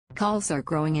Calls are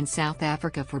growing in South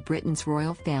Africa for Britain's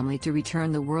royal family to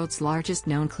return the world's largest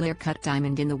known clear-cut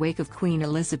diamond in the wake of Queen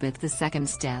Elizabeth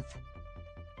II's death.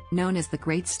 Known as the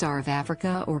Great Star of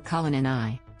Africa or Cullinan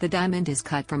I, the diamond is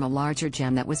cut from a larger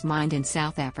gem that was mined in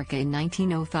South Africa in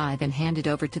 1905 and handed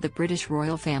over to the British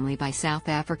royal family by South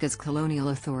Africa's colonial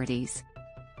authorities.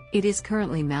 It is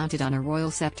currently mounted on a royal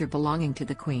sceptre belonging to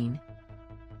the Queen.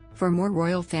 For more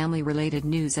royal family-related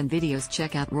news and videos,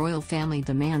 check out Royal Family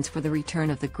demands for the return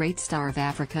of the Great Star of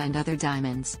Africa and other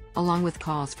diamonds, along with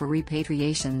calls for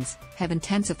repatriations, have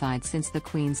intensified since the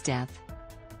Queen's death.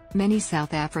 Many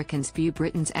South Africans view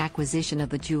Britain's acquisition of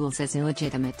the jewels as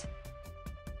illegitimate.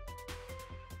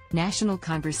 National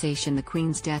conversation. The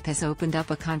Queen's death has opened up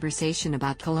a conversation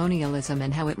about colonialism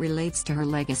and how it relates to her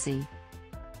legacy.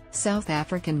 South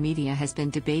African media has been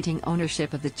debating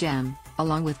ownership of the gem,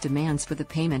 along with demands for the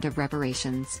payment of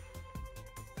reparations.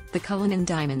 The Cullinan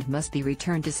diamond must be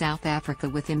returned to South Africa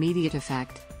with immediate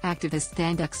effect, activist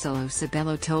Thanduxolo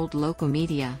Sabelo told local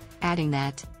media, adding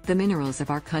that, "The minerals of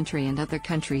our country and other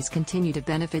countries continue to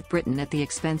benefit Britain at the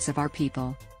expense of our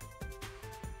people."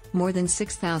 More than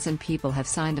 6,000 people have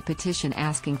signed a petition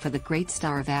asking for the Great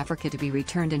Star of Africa to be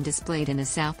returned and displayed in a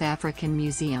South African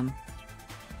museum.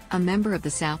 A member of the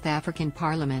South African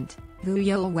Parliament,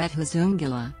 Vuyo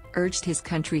Wethuzungula, urged his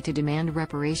country to demand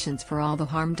reparations for all the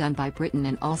harm done by Britain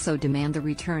and also demand the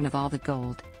return of all the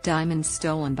gold, diamonds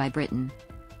stolen by Britain.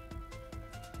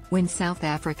 When South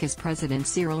Africa's President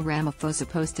Cyril Ramaphosa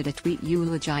posted a tweet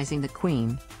eulogizing the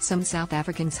Queen, some South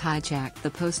Africans hijacked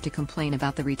the post to complain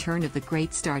about the return of the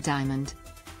Great Star diamond.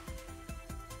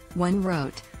 One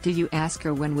wrote, "Did you ask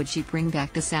her when would she bring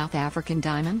back the South African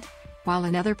diamond?" While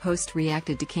another post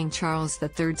reacted to King Charles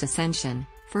III's ascension,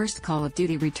 first Call of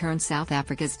Duty returned South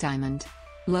Africa's diamond.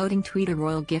 Loading tweet: a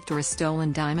royal gift or a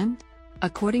stolen diamond?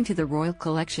 According to the Royal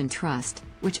Collection Trust,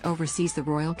 which oversees the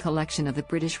royal collection of the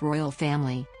British royal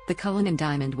family, the Cullinan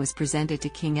diamond was presented to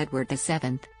King Edward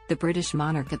VII, the British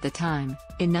monarch at the time,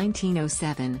 in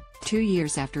 1907, 2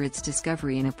 years after its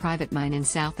discovery in a private mine in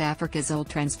South Africa's Old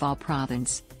Transvaal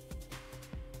province.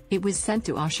 It was sent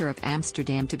to Osher of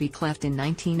Amsterdam to be cleft in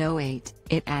 1908,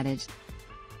 it added.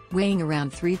 Weighing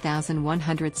around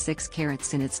 3,106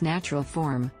 carats in its natural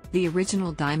form, the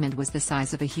original diamond was the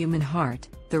size of a human heart,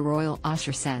 the Royal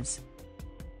Osher says.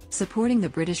 Supporting the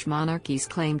British monarchy's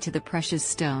claim to the precious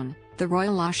stone, the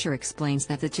Royal Osher explains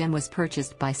that the gem was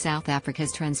purchased by South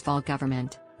Africa's Transvaal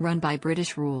government, run by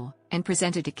British rule, and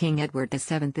presented to King Edward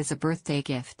VII as a birthday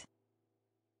gift.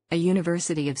 A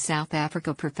University of South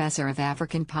Africa professor of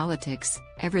African politics,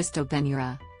 Evaristo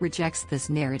Benhura, rejects this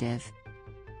narrative.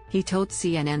 He told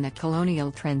CNN that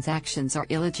colonial transactions are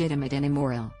illegitimate and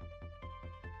immoral.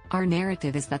 "Our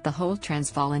narrative is that the whole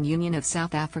Transvaal and Union of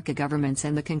South Africa governments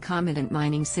and the concomitant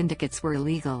mining syndicates were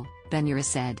illegal," Benhura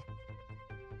said.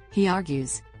 He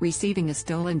argues, receiving a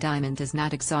stolen diamond does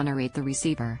not exonerate the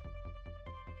receiver.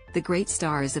 The Great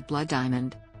Star is a blood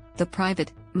diamond. The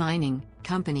private mining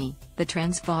company, the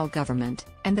Transvaal government,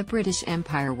 and the British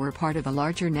Empire were part of a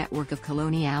larger network of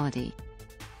coloniality.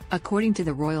 According to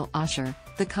the Royal Osher,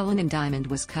 the Cullinan diamond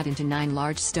was cut into 9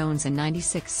 large stones and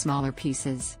 96 smaller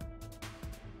pieces.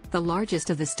 The largest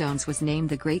of the stones was named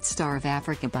the Great Star of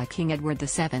Africa by King Edward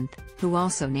VII, who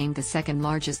also named the second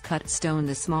largest cut stone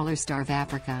the smaller Star of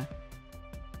Africa.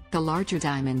 The larger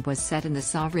diamond was set in the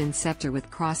sovereign sceptre with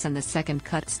cross, and the second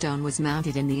cut stone was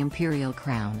mounted in the imperial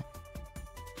crown.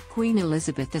 Queen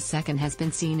Elizabeth II has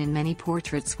been seen in many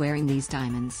portraits wearing these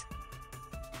diamonds.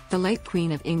 The late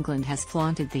Queen of England has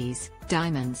flaunted these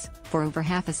diamonds for over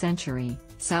half a century.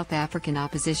 South African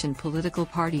opposition political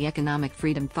party Economic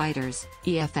Freedom Fighters,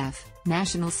 EFF,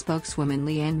 national spokeswoman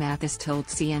Leanne Mathis told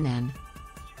CNN.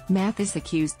 Mathis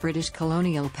accused British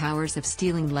colonial powers of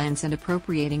stealing lands and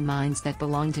appropriating mines that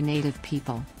belong to native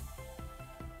people.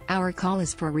 "Our call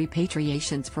is for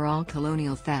repatriations for all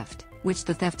colonial theft, which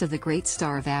the theft of the Great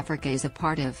Star of Africa is a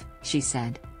part of," she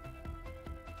said.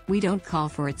 "We don't call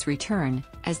for its return,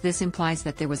 as this implies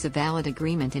that there was a valid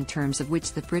agreement in terms of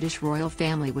which the British royal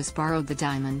family was borrowed the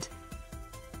diamond.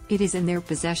 It is in their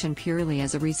possession purely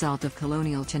as a result of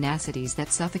colonial tenacities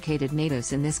that suffocated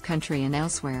natives in this country and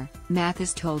elsewhere,"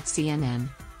 Mathis told CNN.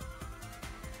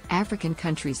 African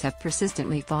countries have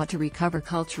persistently fought to recover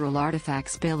cultural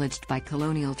artifacts pillaged by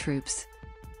colonial troops.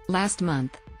 Last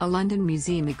month, a London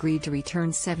museum agreed to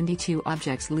return 72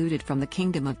 objects looted from the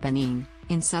Kingdom of Benin,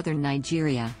 in southern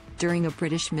Nigeria, during a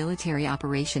British military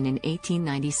operation in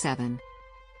 1897.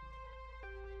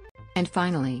 And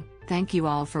finally, thank you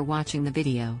all for watching the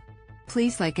video.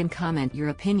 Please like and comment your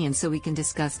opinion so we can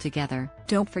discuss together.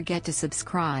 Don't forget to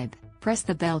subscribe, press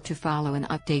the bell to follow and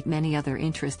update many other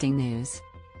interesting news.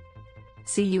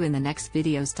 See you in the next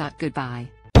videos. Goodbye.